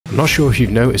I'm not sure if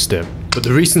you've noticed it, but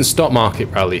the recent stock market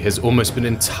rally has almost been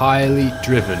entirely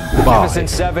driven by... Magnificent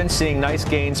 7 seeing nice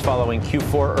gains following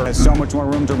Q4. There's so much more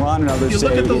room to run, and others say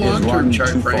look at the it is long-term running chart,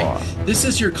 too Frank. far. This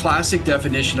is your classic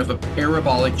definition of a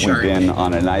parabolic chart. We've been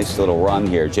on a nice little run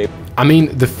here. I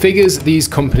mean, the figures these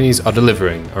companies are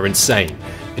delivering are insane.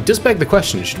 It does beg the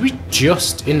question, should we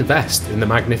just invest in the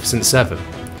Magnificent 7?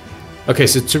 Okay,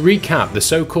 so to recap, the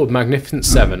so-called Magnificent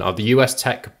 7 are the US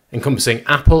tech encompassing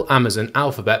Apple, Amazon,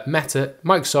 Alphabet, Meta,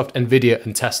 Microsoft, Nvidia,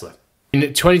 and Tesla. In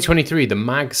 2023, the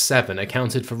Mag 7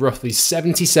 accounted for roughly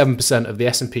 77% of the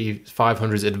S&P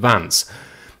 500's advance.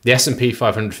 The S&P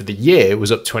 500 for the year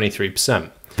was up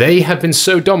 23%. They have been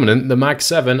so dominant, the Mag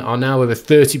 7 are now over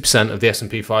 30% of the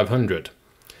S&P 500.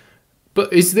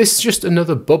 But is this just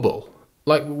another bubble?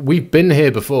 Like, we've been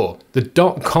here before. The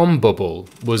dot-com bubble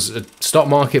was a stock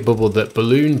market bubble that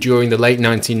ballooned during the late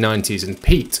 1990s and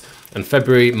peaked on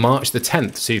March the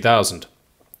 10th, 2000.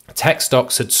 Tech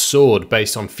stocks had soared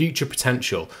based on future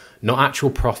potential, not actual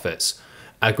profits.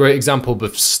 A great example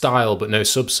of style but no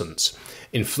substance.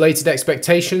 Inflated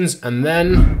expectations, and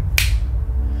then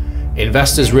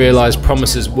investors realized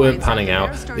promises weren't panning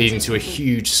out, leading to a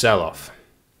huge sell-off.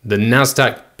 The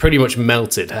Nasdaq pretty much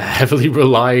melted, heavily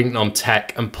relying on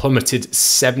tech, and plummeted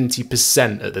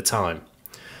 70% at the time.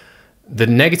 The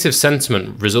negative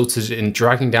sentiment resulted in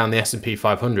dragging down the S&P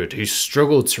 500, who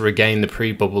struggled to regain the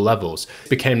pre-bubble levels. It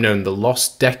became known the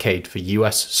lost decade for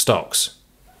US stocks.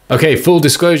 Okay, full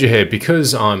disclosure here,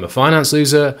 because I'm a finance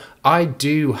loser, I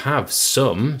do have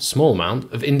some small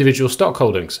amount of individual stock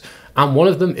holdings, and one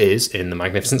of them is in the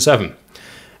Magnificent 7.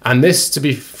 And this, to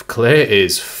be clear,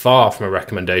 is far from a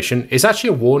recommendation. It's actually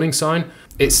a warning sign.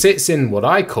 It sits in what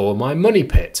I call my money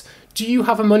pit. Do you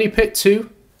have a money pit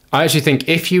too? I actually think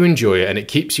if you enjoy it and it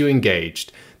keeps you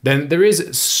engaged, then there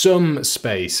is some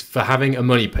space for having a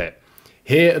money pit.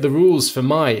 Here are the rules for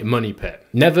my money pit.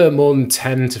 Never more than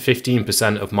 10 to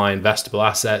 15% of my investable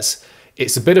assets.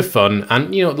 It's a bit of fun,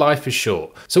 and you know, life is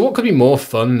short. So what could be more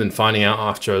fun than finding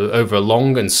out over a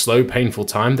long and slow painful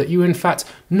time that you're in fact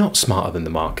not smarter than the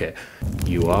market?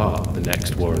 You are the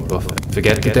next Warren Buffett.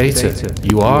 Forget the data.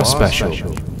 You are special.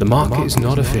 The market is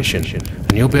not efficient,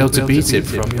 and you'll be able to beat it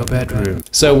from your bedroom.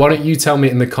 So why don't you tell me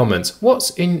in the comments, what's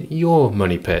in your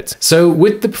money pit? So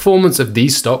with the performance of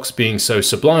these stocks being so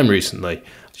sublime recently,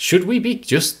 should we be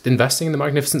just investing in the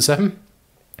Magnificent 7?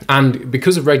 And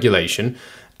because of regulation,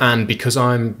 and because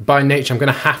by nature, I'm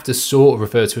going to have to sort of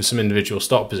refer to some individual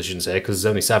stock positions here because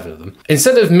there's only 7 of them.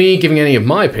 Instead of me giving any of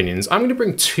my opinions, I'm going to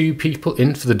bring 2 people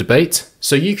in for the debate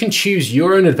so you can choose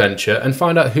your own adventure and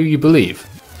find out who you believe.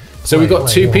 So we've got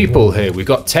 2 people here. We've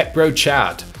got Tech Bro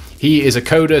Chad. He is a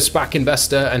coder, SPAC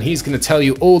investor, and he's going to tell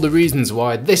you all the reasons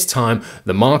why this time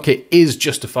the market is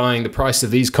justifying the price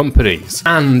of these companies.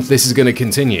 And this is going to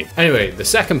continue. Anyway, the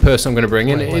second person I'm going to bring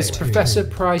in is Professor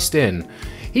Priced In.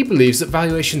 He believes that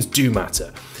valuations do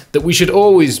matter, that we should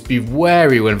always be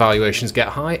wary when valuations get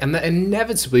high, and that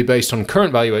inevitably based on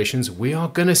current valuations, we are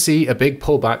going to see a big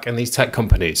pullback in these tech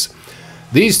companies.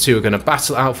 These 2 are going to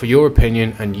battle out for your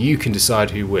opinion, and you can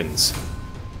decide who wins.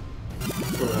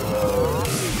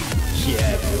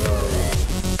 Yeah, bro.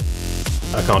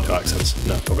 I can't do accents.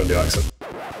 No, I'm not going to do accents.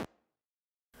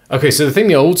 Okay, so the thing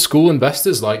the old school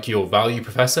investors like your value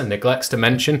professor neglects to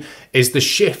mention is the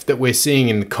shift that we're seeing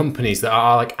in the companies that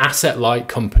are like asset-light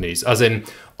companies, as in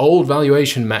old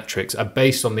valuation metrics are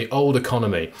based on the old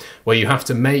economy where you have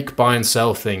to make, buy and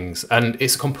sell things. And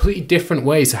it's a completely different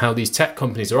way to how these tech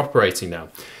companies are operating now.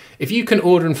 If you can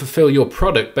order and fulfill your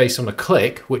product based on a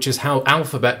click, which is how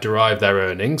Alphabet derive their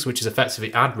earnings, which is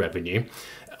effectively ad revenue,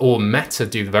 or Meta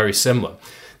do very similar,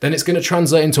 then it's going to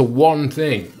translate into one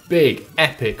thing: big,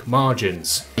 epic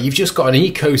margins. You've just got an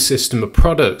ecosystem of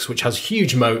products which has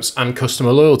huge moats and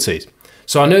customer loyalty.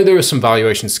 So I know there are some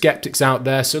valuation skeptics out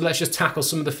there, so let's just tackle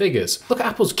some of the figures. Look at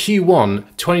Apple's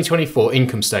Q1 2024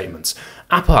 income statements.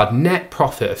 Apple had net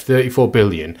profit of 34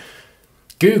 billion.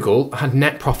 Google had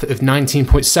net profit of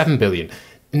 19.7 billion.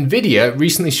 Nvidia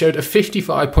recently showed a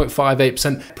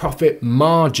 55.58% profit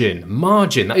margin.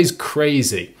 That is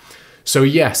crazy. So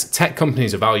yes, tech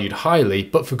companies are valued highly,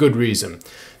 but for good reason.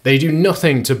 They do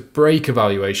nothing to break a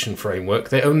valuation framework,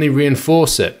 they only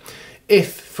reinforce it.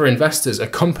 If, for investors, a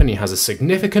company has a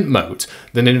significant moat,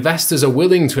 then investors are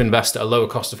willing to invest at a lower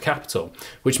cost of capital,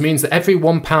 which means that every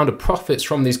 £1 of profits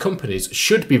from these companies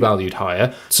should be valued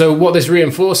higher. So what this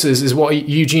reinforces is what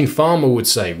Eugene Farmer would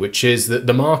say, which is that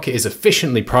the market is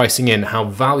efficiently pricing in how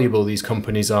valuable these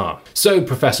companies are. So,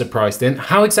 Professor Priced In,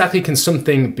 how exactly can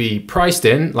something be priced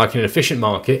in, like in an efficient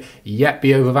market, yet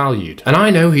be overvalued? And I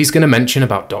know he's going to mention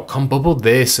about dot-com bubble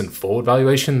this and forward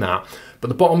valuation that, But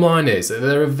the bottom line is that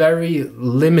there are very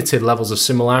limited levels of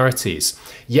similarities.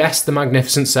 Yes, the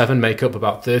Magnificent Seven make up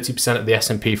about 30% of the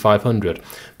S&P 500,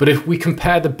 but if we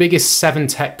compare the biggest 7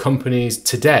 tech companies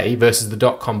today versus the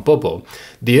dot-com bubble,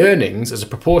 the earnings as a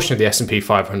proportion of the S&P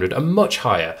 500 are much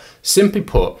higher. Simply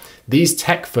put, these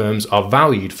tech firms are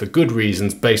valued for good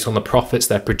reasons based on the profits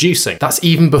they're producing. That's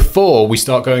even before we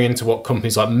start going into what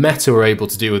companies like Meta were able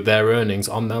to do with their earnings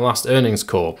on their last earnings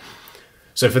call.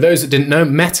 So for those that didn't know,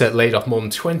 Meta laid off more than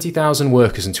 20,000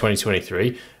 workers in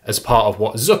 2023 as part of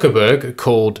what Zuckerberg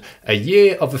called a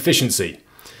year of efficiency.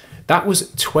 That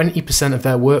was 20% of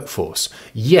their workforce.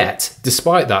 Yet,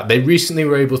 despite that, they recently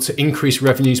were able to increase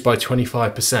revenues by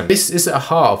 25%. This is at the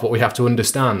heart of what we have to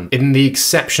understand in the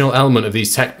exceptional element of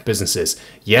these tech businesses.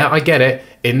 Yeah, I get it.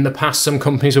 In the past, some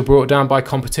companies were brought down by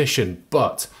competition,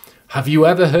 but have you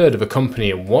ever heard of a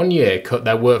company in 1 year cut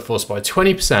their workforce by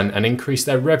 20% and increase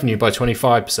their revenue by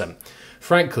 25%?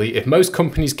 Frankly, if most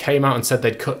companies came out and said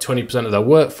they'd cut 20% of their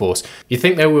workforce, you'd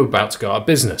think they were about to go out of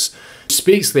business. Which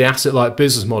speaks to the asset-light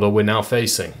business model we're now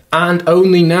facing. And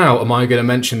only now am I going to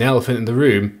mention the elephant in the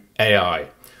room, AI.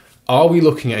 Are we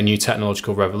looking at a new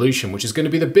technological revolution, which is going to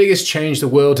be the biggest change the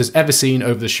world has ever seen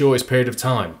over the shortest period of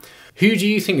time? Who do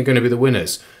you think are going to be the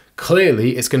winners?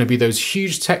 Clearly, it's going to be those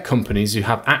huge tech companies who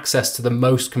have access to the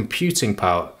most computing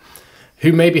power,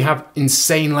 who maybe have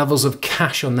insane levels of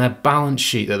cash on their balance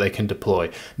sheet that they can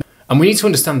deploy. And we need to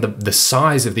understand the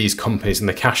size of these companies and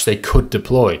the cash they could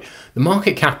deploy. The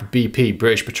market cap of BP,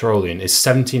 British Petroleum, is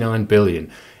 79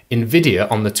 billion. Nvidia,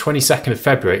 on the 22nd of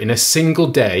February, in a single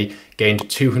day, gained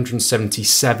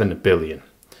 277 billion.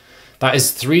 That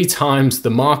is 3 times the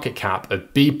market cap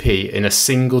of BP in a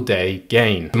single day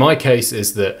gain. My case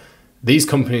is that these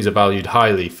companies are valued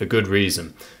highly for good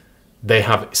reason. They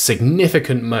have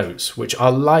significant moats which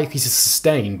are likely to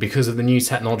sustain because of the new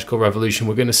technological revolution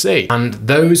we're going to see. And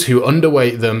those who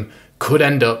underweight them could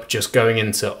end up just going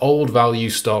into old value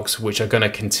stocks which are going to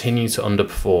continue to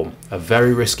underperform. A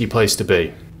very risky place to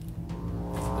be.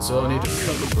 That's all I need to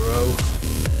cover, bro.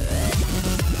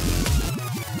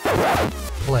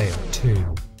 Player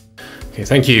 2. Okay,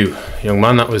 thank you, young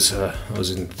man. That was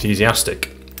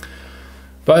enthusiastic.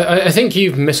 But I think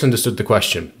you've misunderstood the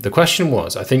question. The question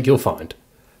was, I think you'll find,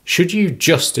 should you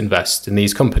just invest in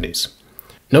these companies?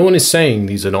 No one is saying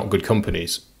these are not good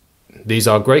companies. These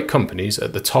are great companies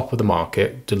at the top of the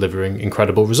market delivering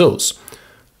incredible results.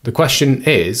 The question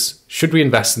is, should we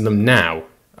invest in them now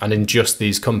and in just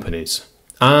these companies?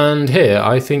 And here,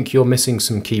 I think you're missing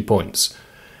some key points.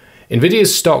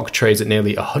 Nvidia's stock trades at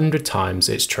nearly 100 times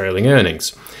its trailing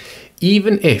earnings.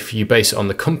 Even if you base it on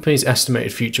the company's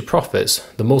estimated future profits,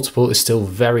 the multiple is still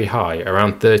very high,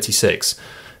 around 36.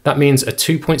 That means a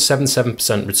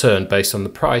 2.77% return based on the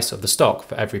price of the stock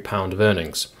for every pound of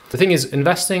earnings. The thing is,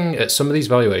 investing at some of these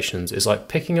valuations is like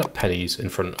picking up pennies in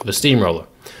front of a steamroller.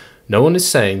 No one is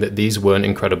saying that these weren't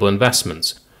incredible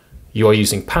investments. You are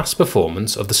using past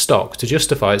performance of the stock to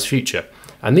justify its future,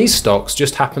 and these stocks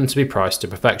just happen to be priced to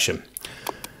perfection.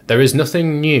 There is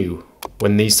nothing new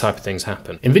when these type of things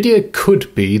happen. Nvidia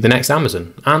could be the next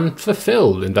Amazon and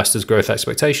fulfill investors' growth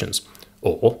expectations.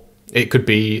 Or it could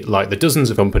be like the dozens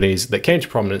of companies that came to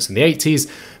prominence in the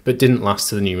 80s but didn't last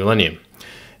to the new millennium.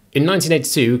 In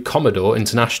 1982, Commodore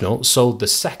International sold the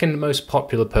second most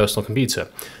popular personal computer,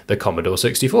 the Commodore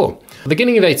 64. At the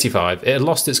beginning of 85, it had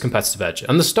lost its competitive edge,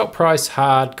 and the stock price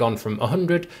had gone from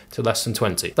 100 to less than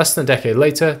 20. Less than a decade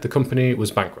later, the company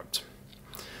was bankrupt.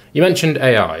 You mentioned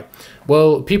AI.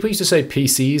 Well, people used to say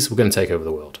PCs were going to take over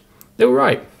the world. They were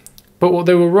right. But what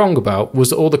they were wrong about was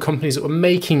that all the companies that were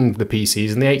making the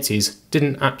PCs in the 80s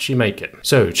didn't actually make it.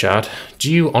 So, Chad,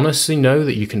 do you honestly know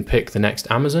that you can pick the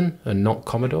next Amazon and not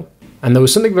Commodore? And there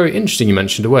was something very interesting you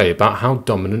mentioned away about how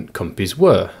dominant companies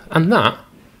were. And that,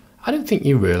 I don't think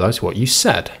you realised what you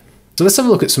said. So let's have a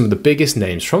look at some of the biggest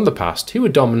names from the past who were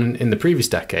dominant in the previous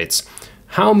decades.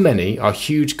 How many are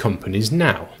huge companies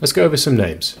now? Let's go over some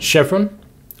names. Chevron,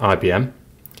 IBM,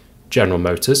 General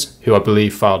Motors, who I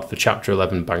believe filed for Chapter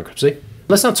 11 bankruptcy.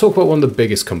 Let's now talk about one of the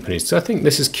biggest companies, so I think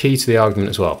this is key to the argument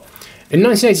as well. In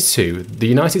 1982, the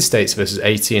United States versus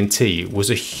AT&T was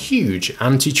a huge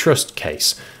antitrust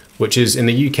case, which is in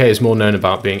the UK is more known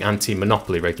about being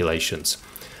anti-monopoly regulations.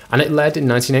 And it led in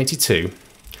 1982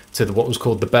 to what was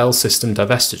called the Bell System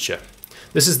divestiture.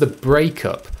 This is the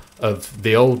breakup of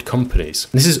the old companies.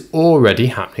 This is already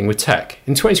happening with tech.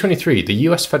 In 2023, the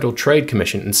US Federal Trade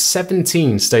Commission and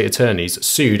 17 state attorneys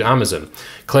sued Amazon,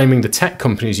 claiming the tech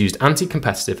companies used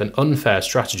anti-competitive and unfair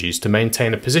strategies to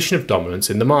maintain a position of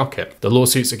dominance in the market. The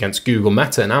lawsuits against Google,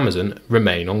 Meta and Amazon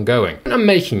remain ongoing. The point I'm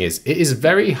making is, it is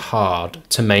very hard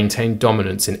to maintain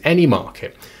dominance in any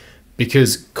market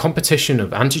because competition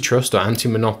of antitrust or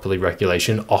anti-monopoly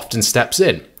regulation often steps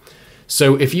in.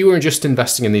 So if you are just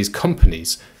investing in these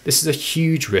companies, this is a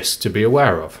huge risk to be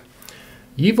aware of.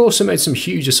 You've also made some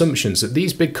huge assumptions that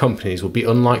these big companies will be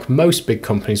unlike most big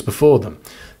companies before them.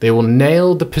 They will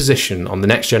nail the position on the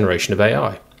next generation of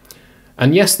AI.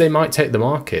 And yes, they might take the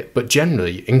market, but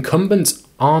generally, incumbents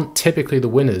aren't typically the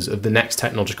winners of the next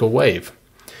technological wave.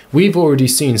 We've already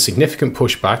seen significant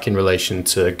pushback in relation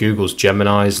to Google's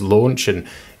Gemini's launch and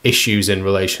issues in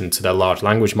relation to their large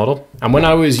language model. And when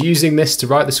I was using this to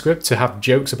write the script to have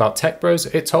jokes about tech bros,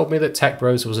 it told me that tech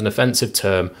bros was an offensive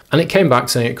term, and it came back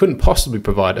saying it couldn't possibly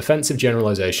provide offensive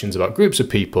generalizations about groups of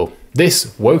people. This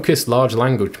wokest large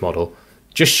language model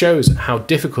just shows how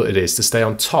difficult it is to stay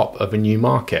on top of a new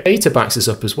market. Data backs this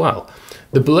up as well.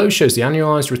 The below shows the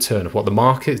annualized return of what the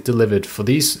market delivered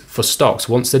for stocks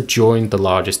once they joined the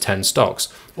largest 10 stocks,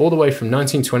 all the way from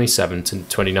 1927 to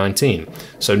 2019,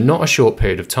 so not a short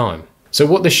period of time. So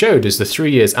what this showed is the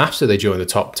 3 years after they joined the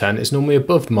top 10 is normally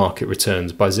above market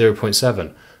returns by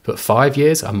 0.7, but 5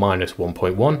 years are minus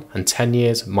 1.1 and 10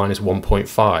 years minus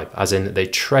 1.5, as in they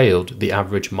trailed the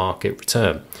average market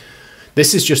return.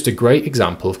 This is just a great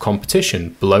example of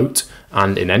competition, bloat,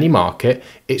 and in any market,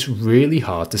 it's really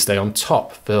hard to stay on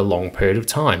top for a long period of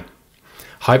time.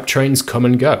 Hype trains come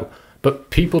and go, but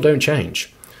people don't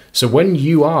change. So when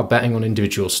you are betting on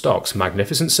individual stocks,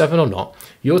 Magnificent Seven or not,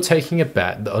 you're taking a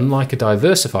bet that, unlike a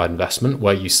diversified investment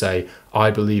where you say,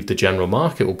 I believe the general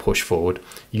market will push forward,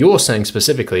 you're saying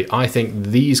specifically, I think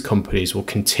these companies will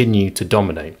continue to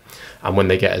dominate. And when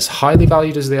they get as highly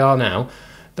valued as they are now,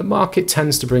 the market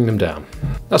tends to bring them down.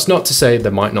 That's not to say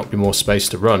there might not be more space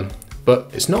to run,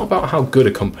 but it's not about how good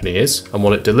a company is and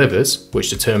what it delivers, which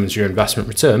determines your investment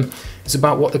return. It's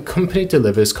about what the company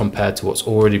delivers compared to what's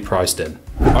already priced in.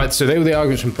 All right, so they were the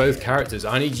arguments from both characters.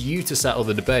 I need you to settle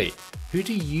the debate. Who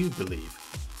do you believe?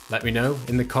 Let me know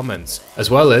in the comments, as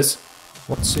well as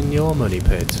what's in your money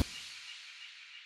pit.